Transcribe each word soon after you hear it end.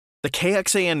The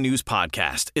KXAN News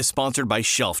Podcast is sponsored by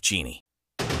Shelf Genie.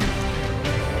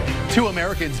 2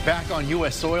 Americans back on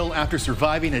U.S. soil after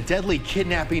surviving a deadly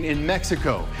kidnapping in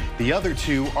Mexico. The other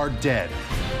 2 are dead.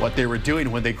 What they were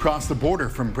doing when they crossed the border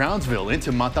from Brownsville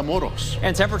into Matamoros.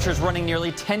 And temperatures running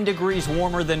nearly 10 degrees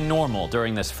warmer than normal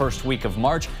during this first week of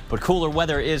March, but cooler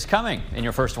weather is coming in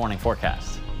your first warning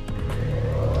forecast.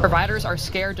 Providers are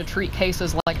scared to treat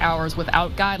cases like ours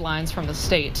without guidelines from the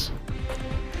state.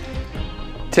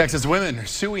 Texas women are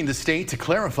suing the state to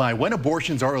clarify when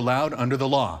abortions are allowed under the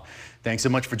law. Thanks so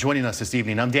much for joining us this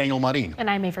evening. I'm Daniel Marin. And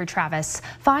I'm Avery Travis.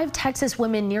 5 Texas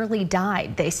women nearly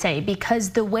died, they say, because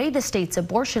the way the state's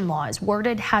abortion law is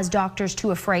worded has doctors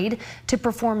too afraid to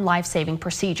perform life-saving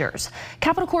procedures.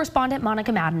 Capitol correspondent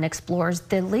Monica Madden explores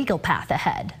the legal path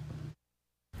ahead.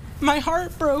 My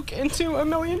heart broke into a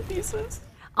million pieces.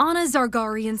 Anna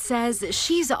Zargarian says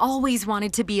she's always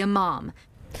wanted to be a mom.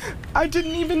 I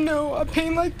didn't even know a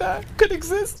pain like that could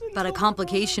exist. But a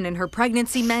complication in her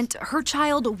pregnancy meant her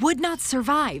child would not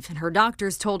survive, and her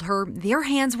doctors told her their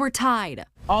hands were tied.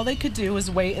 All they could do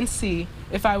was wait and see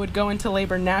if I would go into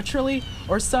labor naturally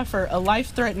or suffer a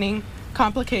life-threatening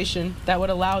complication that would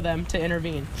allow them to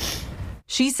intervene.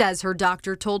 She says her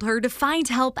doctor told her to find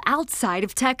help outside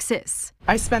of Texas.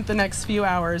 I spent the next few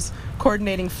hours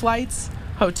coordinating flights,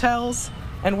 hotels,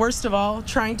 and worst of all,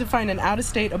 trying to find an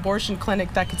out-of-state abortion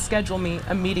clinic that could schedule me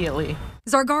immediately.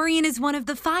 Zargarian is one of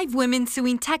the 5 women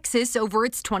suing Texas over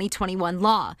its 2021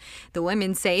 law. The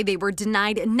women say they were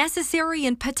denied necessary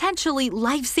and potentially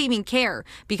life-saving care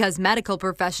because medical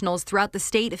professionals throughout the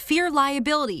state fear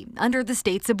liability under the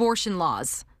state's abortion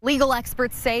laws. Legal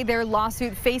experts say their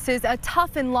lawsuit faces a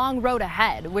tough and long road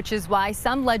ahead, which is why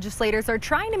some legislators are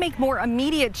trying to make more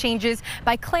immediate changes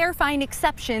by clarifying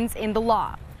exceptions in the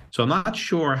law. So I'm not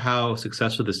sure how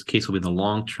successful this case will be in the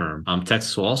long term.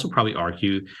 Texas will also probably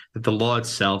argue that the law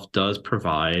itself does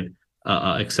provide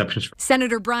exceptions.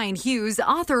 Senator Brian Hughes,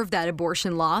 author of that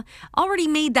abortion law, already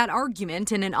made that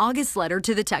argument in an August letter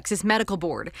to the Texas Medical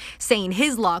Board, saying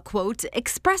his law, quote,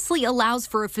 expressly allows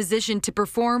for a physician to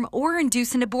perform or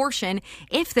induce an abortion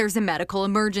if there's a medical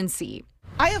emergency.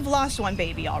 I have lost 1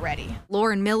 baby already.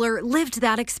 Lauren Miller lived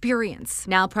that experience.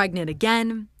 Now pregnant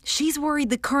again, she's worried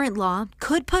the current law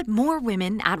could put more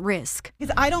women at risk.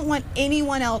 Because I don't want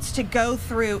anyone else to go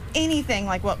through anything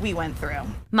like what we went through.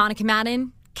 Monica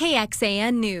Madden,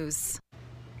 KXAN News.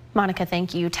 Monica,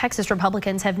 thank you. Texas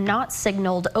Republicans have not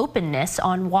signaled openness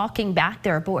on walking back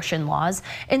their abortion laws.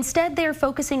 Instead, they're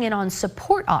focusing in on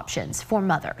support options for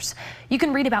mothers. You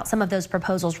can read about some of those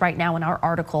proposals right now in our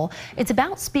article. It's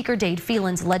about Speaker Dade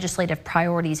Phelan's legislative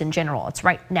priorities in general. It's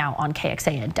right now on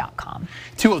KXAN.com.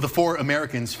 2 of the 4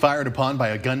 Americans fired upon by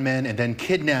a gunman and then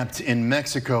kidnapped in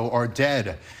Mexico are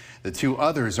dead. The 2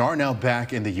 others are now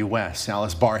back in the U.S.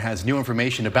 Alice Barr has new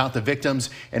information about the victims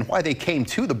and why they came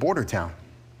to the border town.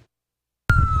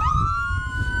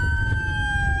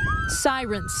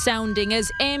 Sirens sounding as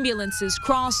ambulances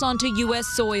cross onto U.S.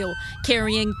 soil,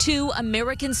 carrying 2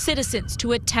 American citizens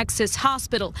to a Texas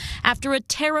hospital after a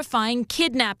terrifying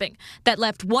kidnapping that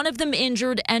left one of them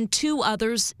injured and 2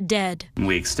 others dead.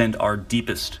 We extend our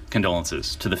deepest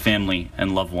condolences to the family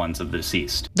and loved ones of the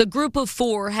deceased. The group of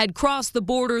 4 had crossed the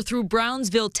border through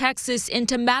Brownsville, Texas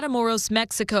into Matamoros,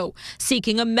 Mexico,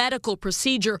 seeking a medical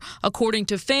procedure, according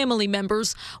to family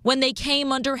members, when they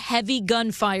came under heavy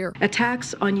gunfire.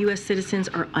 Attacks on U.S. citizens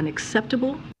are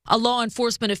unacceptable. A law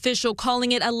enforcement official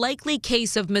calling it a likely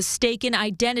case of mistaken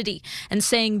identity and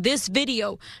saying this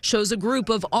video shows a group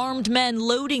of armed men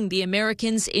loading the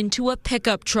Americans into a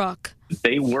pickup truck.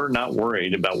 They were not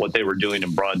worried about what they were doing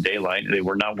in broad daylight. They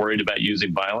were not worried about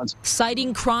using violence.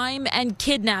 Citing crime and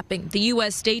kidnapping, the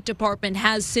U.S. State Department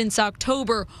has since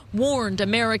October warned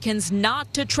Americans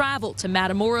not to travel to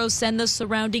Matamoros and the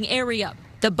surrounding area.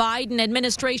 The Biden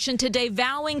administration today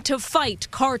vowing to fight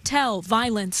cartel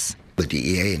violence. The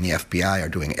DEA and the FBI are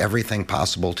doing everything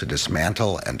possible to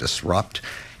dismantle and disrupt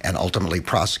and ultimately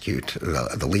prosecute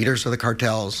the leaders of the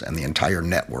cartels and the entire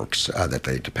networks that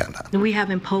they depend on. We have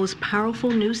imposed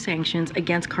powerful new sanctions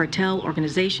against cartel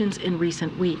organizations in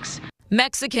recent weeks.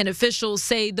 Mexican officials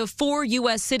say the 4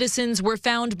 U.S. citizens were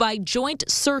found by joint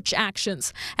search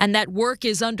actions and that work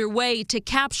is underway to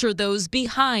capture those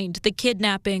behind the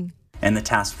kidnapping. And the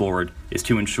task forward is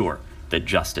to ensure that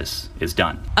justice is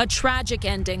done. A tragic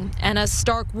ending and a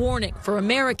stark warning for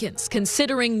Americans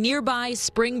considering nearby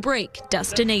spring break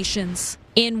destinations.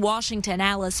 In Washington,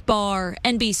 Alice Barr,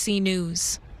 NBC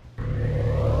News.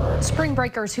 Spring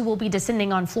breakers who will be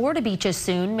descending on Florida beaches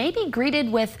soon may be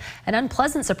greeted with an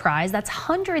unpleasant surprise. That's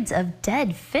hundreds of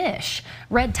dead fish.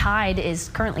 Red tide is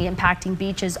currently impacting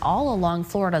beaches all along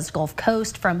Florida's Gulf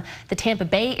Coast, from the Tampa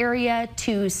Bay area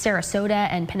to Sarasota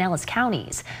and Pinellas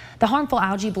counties. The harmful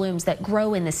algae blooms that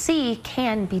grow in the sea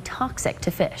can be toxic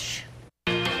to fish.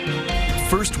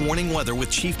 First warning weather with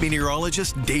Chief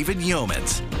Meteorologist David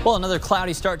Yeomans. Well, another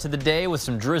cloudy start to the day with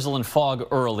some drizzle and fog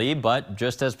early, but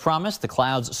just as promised, the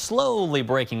clouds slowly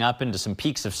breaking up into some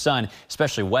peaks of sun,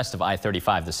 especially west of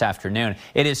I-35 this afternoon.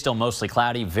 It is still mostly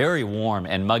cloudy, very warm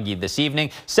and muggy this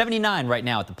evening. 79 right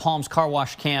now at the Palms Car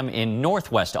Wash Cam in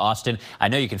northwest Austin. I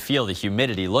know you can feel the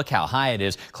humidity. Look how high it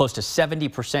is. Close to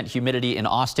 70% humidity in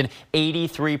Austin,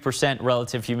 83%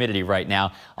 relative humidity right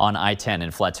now on I-10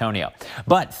 in Flatonia.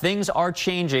 But things are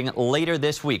changing later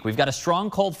this week. We've got a strong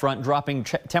cold front dropping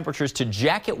temperatures to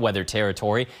jacket weather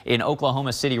territory in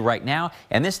Oklahoma City right now,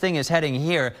 and this thing is heading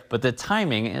here, but the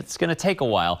timing, it's going to take a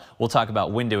while. We'll talk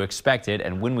about when to expect it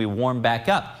and when we warm back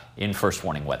up in first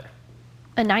warning weather.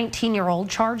 A 19-year-old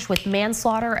charged with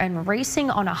manslaughter and racing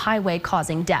on a highway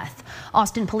causing death.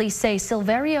 Austin police say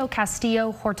Silverio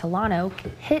Castillo Hortolano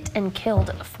hit and killed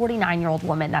a 49-year-old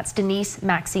woman. That's Denise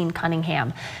Maxine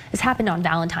Cunningham. This happened on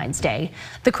Valentine's Day.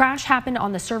 The crash happened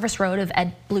on the service road of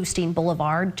Ed Bluestein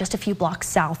Boulevard, just a few blocks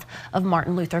south of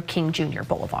Martin Luther King Jr.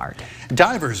 Boulevard.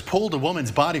 Divers pulled a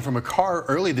woman's body from a car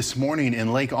early this morning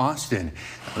in Lake Austin.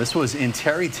 This was in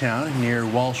Terrytown near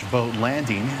Walsh Boat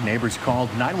Landing. Neighbors called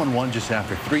 911 just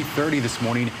after 3:30 this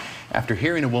morning after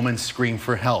hearing a woman scream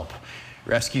for help.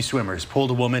 Rescue swimmers pulled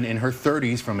a woman in her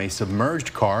 30s from a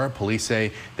submerged car. Police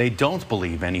say they don't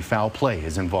believe any foul play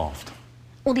is involved.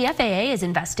 Well, the FAA is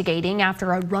investigating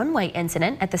after a runway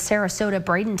incident at the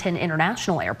Sarasota-Bradenton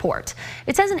International Airport.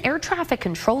 It says an air traffic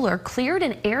controller cleared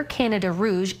an Air Canada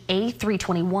Rouge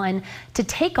A321 to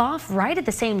take off right at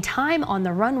the same time on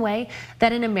the runway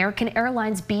that an American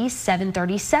Airlines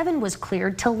B737 was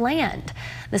cleared to land.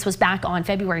 This was back on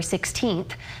February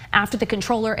 16th. After the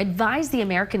controller advised the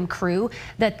American crew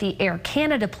that the Air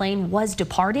Canada plane was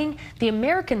departing, the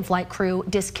American flight crew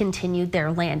discontinued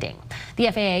their landing. The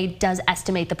FAA does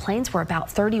estimate the planes were about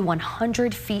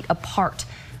 3,100 feet apart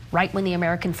right when the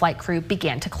American flight crew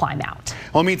began to climb out.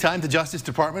 Well, meantime, the Justice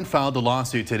Department filed a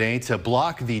lawsuit today to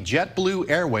block the JetBlue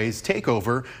Airways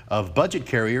takeover of budget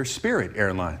carrier Spirit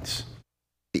Airlines.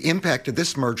 The impact of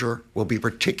this merger will be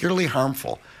particularly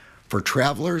harmful for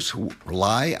travelers who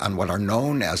rely on what are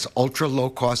known as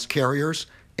ultra-low-cost carriers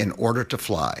in order to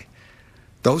fly.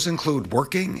 Those include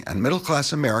working and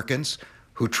middle-class Americans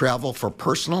who travel for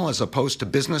personal as opposed to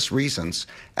business reasons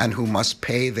and who must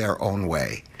pay their own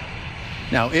way.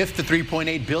 Now, if the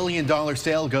 $3.8 billion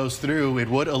sale goes through, it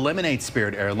would eliminate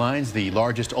Spirit Airlines, the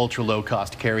largest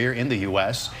ultra-low-cost carrier in the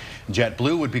U.S.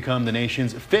 JetBlue would become the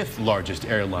nation's 5th largest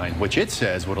airline, which it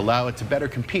says would allow it to better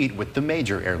compete with the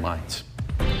major airlines.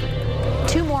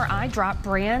 2 more eye drop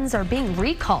brands are being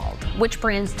recalled. Which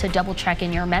brands to double check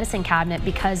in your medicine cabinet,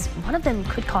 because one of them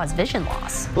could cause vision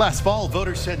loss. Last fall,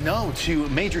 voters said no to a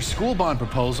major school bond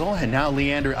proposal, and now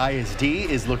Leander ISD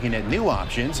is looking at new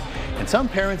options, and some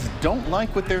parents don't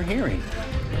like what they're hearing.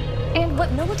 And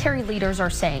what military leaders are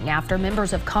saying after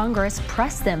members of Congress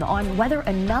press them on whether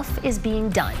enough is being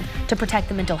done to protect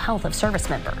the mental health of service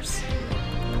members.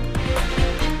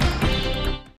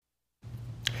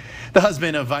 The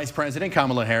husband of Vice President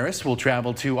Kamala Harris will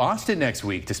travel to Austin next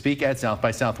week to speak at South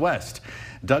by Southwest.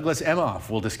 Douglas Emhoff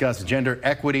will discuss gender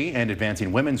equity and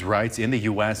advancing women's rights in the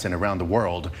U.S. and around the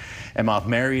world. Emhoff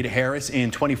married Harris in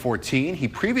 2014. He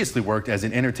previously worked as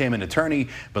an entertainment attorney,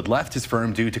 but left his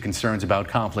firm due to concerns about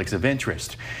conflicts of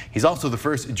interest. He's also the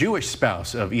first Jewish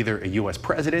spouse of either a U.S.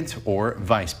 president or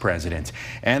vice president.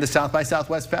 And the South by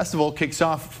Southwest Festival kicks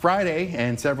off Friday,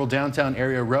 and several downtown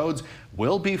area roads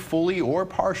will be fully or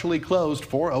partially closed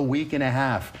for a week and a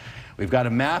half. We've got a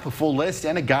map, a full list,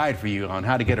 and a guide for you on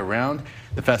how to get around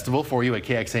the festival for you at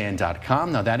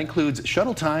KXAN.com. Now, that includes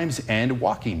shuttle times and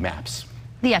walking maps.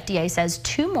 The FDA says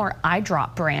 2 more eye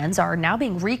drop brands are now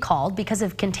being recalled because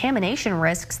of contamination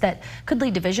risks that could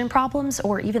lead to vision problems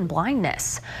or even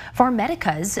blindness.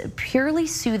 PharMedica's purely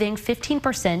soothing 15%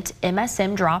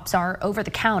 MSM drops are over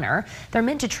the counter. They're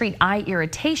meant to treat eye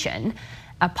irritation.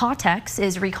 Apotex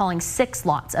is recalling 6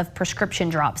 lots of prescription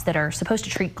drops that are supposed to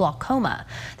treat glaucoma.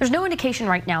 There's no indication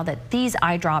right now that these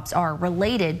eye drops are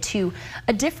related to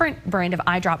a different brand of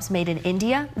eye drops made in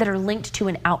India that are linked to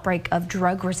an outbreak of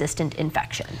drug-resistant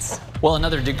infections. Well,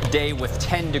 another day with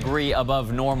 10-degree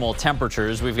above normal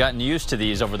temperatures. We've gotten used to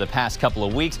these over the past couple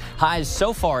of weeks. Highs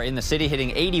so far in the city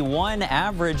hitting 81,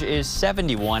 average is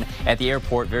 71. At the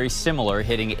airport, very similar,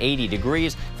 hitting 80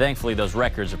 degrees. Thankfully, those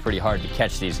records are pretty hard to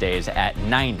catch these days at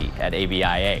 90 at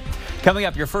ABIA. Coming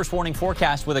up, your first warning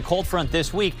forecast with a cold front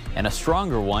this week and a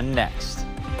stronger one next.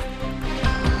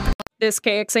 This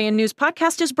KXAN News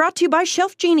podcast is brought to you by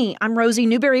Shelf Genie. I'm Rosie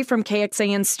Newberry from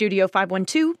KXAN Studio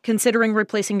 512. Considering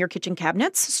replacing your kitchen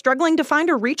cabinets? Struggling to find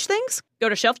or reach things? Go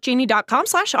to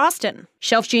shelfgenie.com/Austin.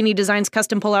 Shelf Genie designs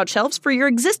custom pull-out shelves for your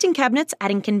existing cabinets,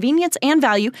 adding convenience and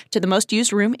value to the most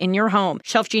used room in your home.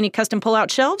 Shelf Genie custom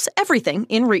pull-out shelves, everything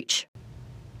in reach.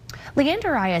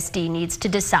 Leander ISD needs to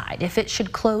decide if it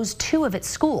should close 2 of its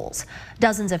schools.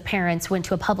 Dozens of parents went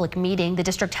to a public meeting the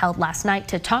district held last night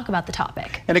to talk about the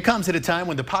topic. And it comes at a time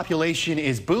when the population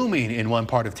is booming in one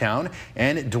part of town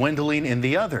and dwindling in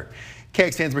the other.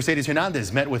 KXAN's Mercedes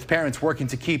Hernandez met with parents working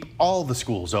to keep all the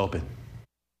schools open.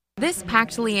 This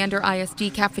packed Leander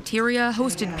ISD cafeteria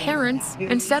hosted parents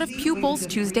instead of pupils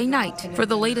Tuesday night for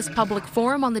the latest public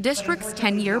forum on the district's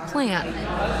 10-year plan.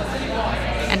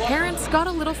 And parents got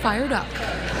a little fired up.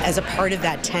 As a part of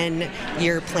that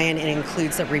 10-year plan, it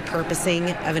includes a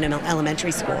repurposing of an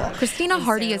elementary school. Christina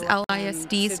Hardy is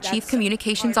LISD's Chief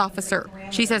Communications Officer.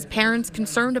 She says parents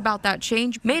concerned about that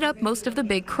change made up most of the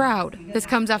big crowd. This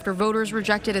comes after voters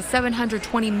rejected a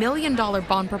 $720 million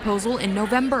bond proposal in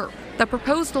November. The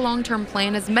proposed long-term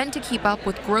plan is meant to keep up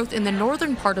with growth in the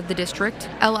northern part of the district.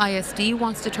 LISD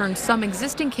wants to turn some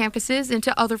existing campuses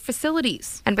into other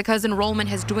facilities. And because enrollment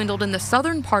has dwindled in the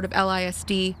southern part of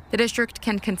LISD, the district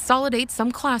can consolidate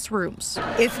some classrooms.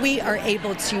 If we are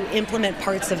able to implement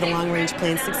parts of the long-range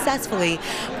plan successfully,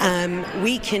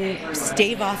 we can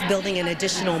stave off building an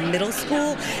additional middle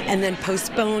school and then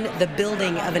postpone the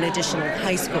building of an additional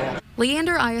high school.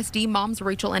 Leander ISD moms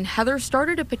Rachel and Heather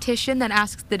started a petition that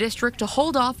asks the district to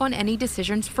hold off on any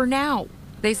decisions for now.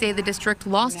 They say the district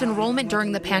lost enrollment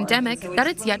during the pandemic that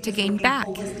it's yet to gain back.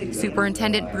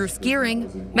 Superintendent Bruce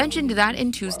Gearing mentioned that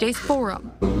in Tuesday's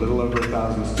forum. A little over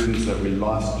 1,000 students that we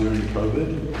lost during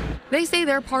COVID. They say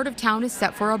their part of town is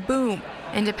set for a boom,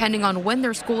 and depending on when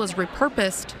their school is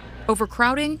repurposed,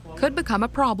 overcrowding could become a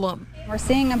problem. We're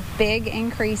seeing a big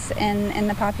increase in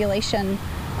the population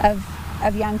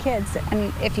of young kids,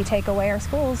 and if you take away our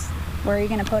schools, where are you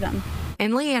going to put them?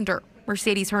 In Leander,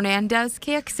 Mercedes Hernandez,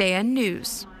 KXAN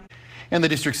News. And the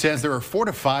district says there are 4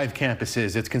 to 5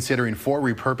 campuses it's considering for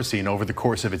repurposing over the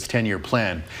course of its 10-year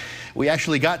plan. We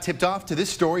actually got tipped off to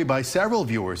this story by several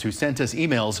viewers who sent us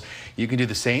emails. You can do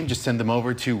the same. Just send them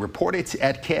over to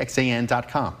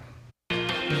reportit@kxan.com.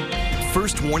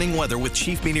 First warning weather with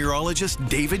Chief Meteorologist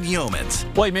David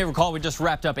Yeomans. Well, you may recall we just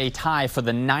wrapped up a tie for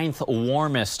the 9th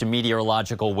warmest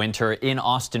meteorological winter in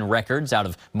Austin records out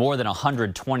of more than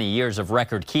 120 years of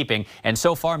record keeping. And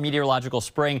so far, meteorological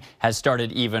spring has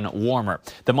started even warmer.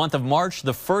 The month of March,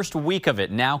 the first week of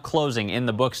it, now closing in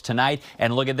the books tonight.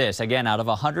 And look at this. Again, out of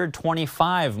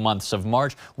 125 months of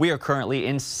March, we are currently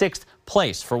in 6th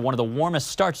place for one of the warmest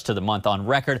starts to the month on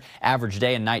record. Average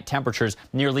day and night temperatures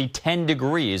nearly 10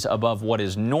 degrees above what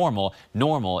is normal.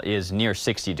 Normal is near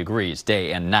 60 degrees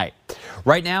day and night.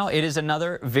 Right now, it is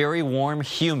another very warm,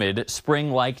 humid,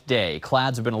 spring-like day.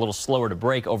 Clouds have been a little slower to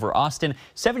break over Austin.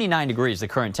 79 degrees the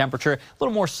current temperature. A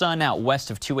little more sun out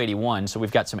west of 281, so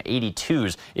we've got some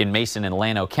 82s in Mason and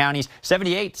Llano counties,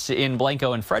 78s in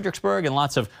Blanco and Fredericksburg, and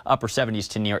lots of upper 70s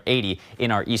to near 80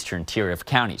 in our eastern tier of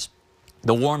counties.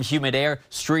 The warm, humid air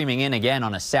streaming in again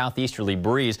on a southeasterly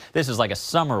breeze. This is like a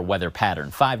summer weather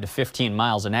pattern, 5 to 15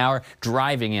 miles an hour,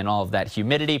 driving in all of that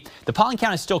humidity. The pollen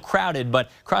count is still crowded, but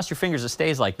cross your fingers it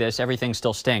stays like this. Everything's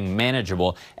still staying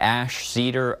manageable. Ash,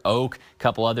 cedar, oak, a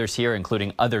couple others here,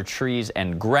 including other trees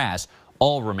and grass,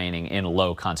 all remaining in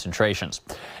low concentrations.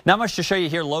 Not much to show you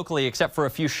here locally except for a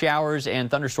few showers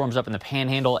and thunderstorms up in the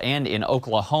Panhandle and in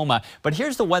Oklahoma. But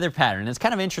here's the weather pattern. It's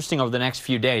kind of interesting over the next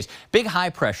few days. Big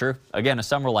high pressure, again a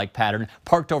summer-like pattern,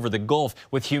 parked over the Gulf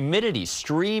with humidity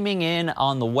streaming in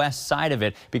on the west side of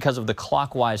it because of the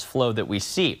clockwise flow that we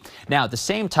see. Now at the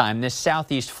same time, this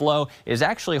southeast flow is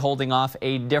actually holding off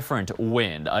a different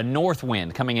wind, a north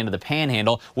wind coming into the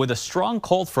Panhandle with a strong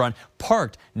cold front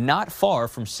parked not far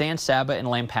from San Saba Wetumpka and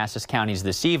Lampasas counties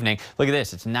this evening. Look at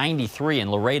this. It's 93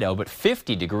 in Laredo, but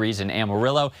 50 degrees in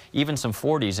Amarillo, even some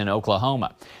 40s in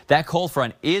Oklahoma. That cold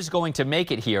front is going to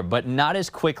make it here, but not as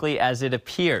quickly as it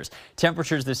appears.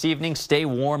 Temperatures this evening stay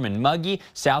warm and muggy.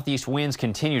 Southeast winds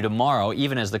continue tomorrow,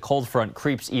 even as the cold front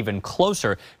creeps even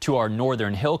closer to our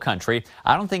northern hill country.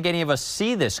 I don't think any of us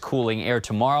see this cooling air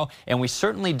tomorrow, and we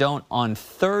certainly don't on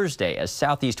Thursday, as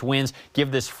southeast winds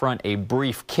give this front a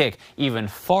brief kick even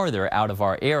farther out of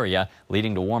our area,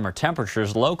 leading to warmer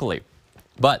temperatures locally.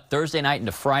 But Thursday night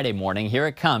into Friday morning, here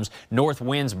it comes. North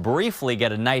winds briefly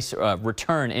get a nice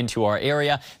return into our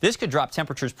area. This could drop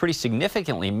temperatures pretty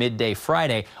significantly midday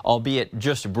Friday, albeit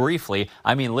just briefly.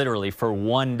 I mean literally for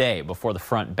one day before the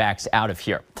front backs out of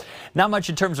here. Not much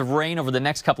in terms of rain over the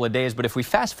next couple of days, but if we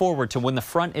fast forward to when the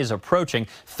front is approaching,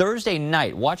 Thursday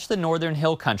night, watch the northern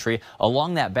hill country.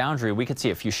 Along that boundary, we could see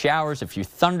a few showers, a few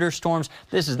thunderstorms.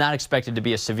 This is not expected to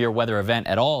be a severe weather event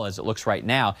at all as it looks right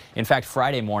now. In fact,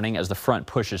 Friday morning, as the front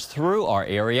pushes through our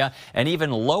area, and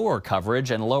even lower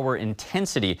coverage and lower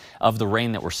intensity of the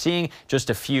rain that we're seeing, just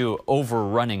a few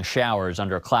overrunning showers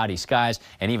under cloudy skies,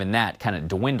 and even that kind of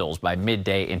dwindles by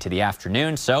midday into the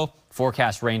afternoon. So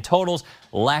forecast rain totals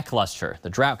lackluster. The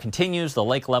drought continues. The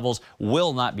lake levels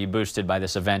will not be boosted by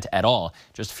this event at all.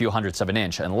 Just a few hundredths of an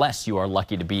inch, unless you are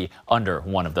lucky to be under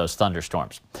one of those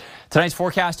thunderstorms. Tonight's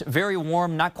forecast, very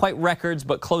warm, not quite records,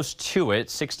 but close to it.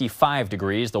 65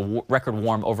 degrees. The record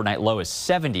warm overnight low is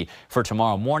 70 for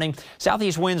tomorrow morning.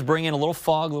 Southeast winds bring in a little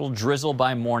fog, a little drizzle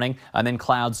by morning, and then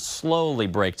clouds slowly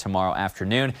break tomorrow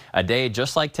afternoon. A day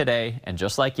just like today and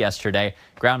just like yesterday.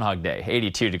 Groundhog Day,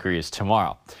 82 degrees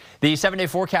tomorrow. The 7-day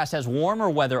forecast has warmer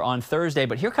weather on Thursday,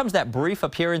 but here comes that brief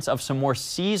appearance of some more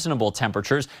seasonable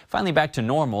temperatures. Finally back to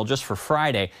normal just for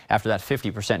Friday after that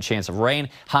 50% chance of rain.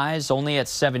 Highs only at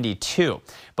 72.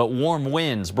 But warm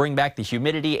winds bring back the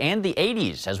humidity and the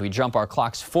 80s as we jump our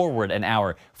clocks forward an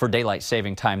hour for daylight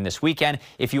saving time this weekend.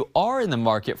 If you are in the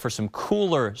market for some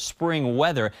cooler spring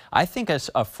weather, I think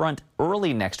a front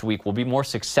early next week will be more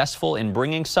successful in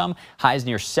bringing some. Highs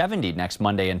near 70 next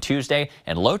Monday and Tuesday,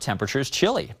 and low temperatures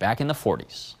chilly back in the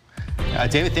 40s.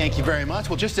 David, thank you very much.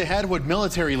 Well, just ahead, what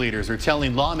military leaders are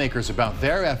telling lawmakers about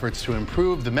their efforts to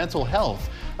improve the mental health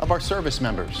of our service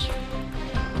members.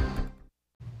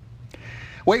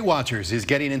 Weight Watchers is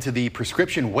getting into the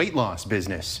prescription weight loss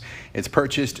business. It's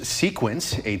purchased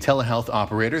Sequence, a telehealth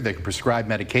operator that can prescribe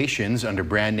medications under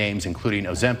brand names including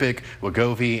Ozempic,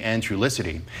 Wegovy, and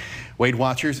Trulicity. Weight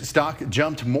Watchers stock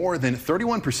jumped more than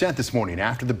 31% this morning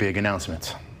after the big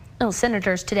announcement. Well,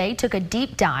 senators today took a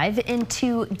deep dive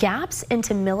into gaps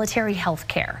into military health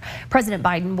care. President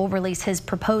Biden will release his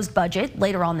proposed budget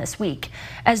later on this week.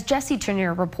 As Jesse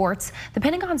Turner reports, the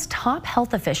Pentagon's top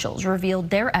health officials revealed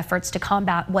their efforts to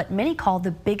combat what many call the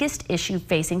biggest issue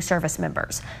facing service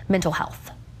members: mental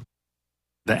health.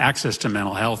 The access to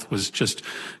mental health was just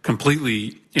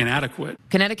completely inadequate.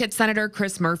 Connecticut Senator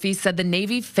Chris Murphy said the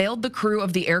Navy failed the crew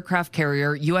of the aircraft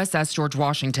carrier USS George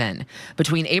Washington.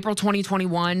 Between April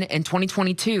 2021 and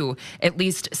 2022, at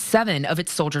least 7 of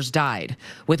its soldiers died,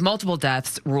 with multiple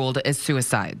deaths ruled as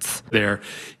suicides. There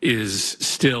is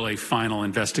still a final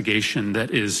investigation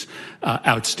that is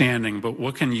outstanding, but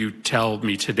what can you tell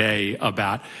me today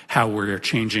about how we're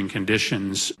changing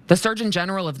conditions? The Surgeon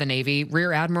General of the Navy,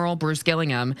 Rear Admiral Bruce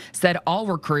Gillingham, said all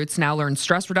recruits now learn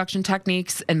stress reduction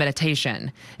techniques and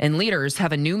meditation, and leaders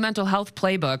have a new mental health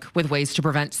playbook with ways to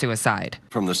prevent suicide.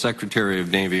 From the Secretary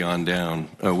of Navy on down,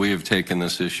 we have taken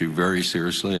this issue very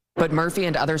seriously. But Murphy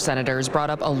and other senators brought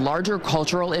up a larger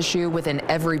cultural issue within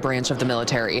every branch of the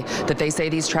military that they say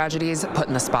these tragedies put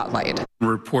in the spotlight.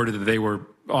 Reported that they were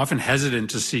often hesitant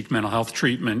to seek mental health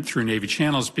treatment through Navy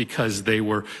channels because they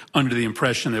were under the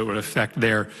impression that it would affect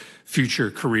their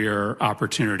future career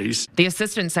opportunities. The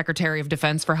Assistant Secretary of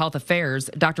Defense for Health Affairs,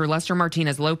 Dr. Lester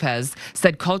Martinez-Lopez,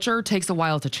 said culture takes a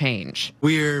while to change.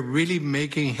 We're really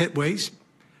making headways,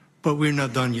 but we're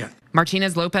not done yet.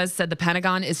 Martinez-Lopez said the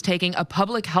Pentagon is taking a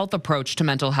public health approach to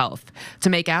mental health to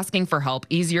make asking for help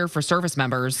easier for service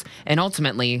members and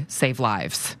ultimately save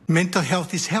lives. Mental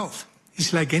health is health.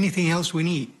 It's like anything else we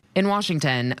need. In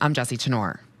Washington, I'm Jesse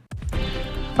Tenor.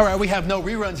 All right, we have no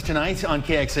reruns tonight on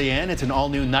KXAN. It's an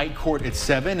all-new Night Court at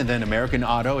 7 and then American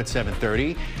Auto at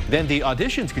 7:30. Then the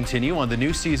auditions continue on the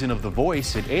new season of The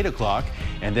Voice at 8 o'clock.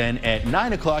 And then at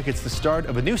 9 o'clock, it's the start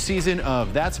of a new season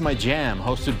of That's My Jam,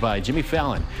 hosted by Jimmy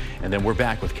Fallon. And then we're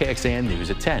back with KXAN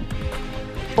News at 10.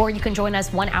 Or you can join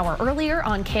us 1 hour earlier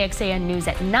on KXAN News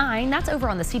at 9. That's over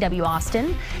on the CW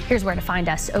Austin. Here's where to find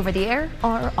us: over the air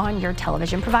or on your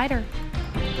television provider.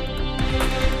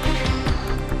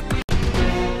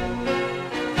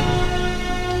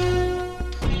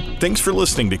 Thanks for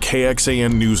listening to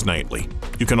KXAN News Nightly.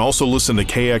 You can also listen to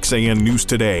KXAN News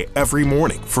Today every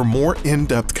morning for more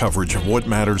in-depth coverage of what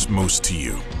matters most to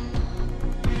you.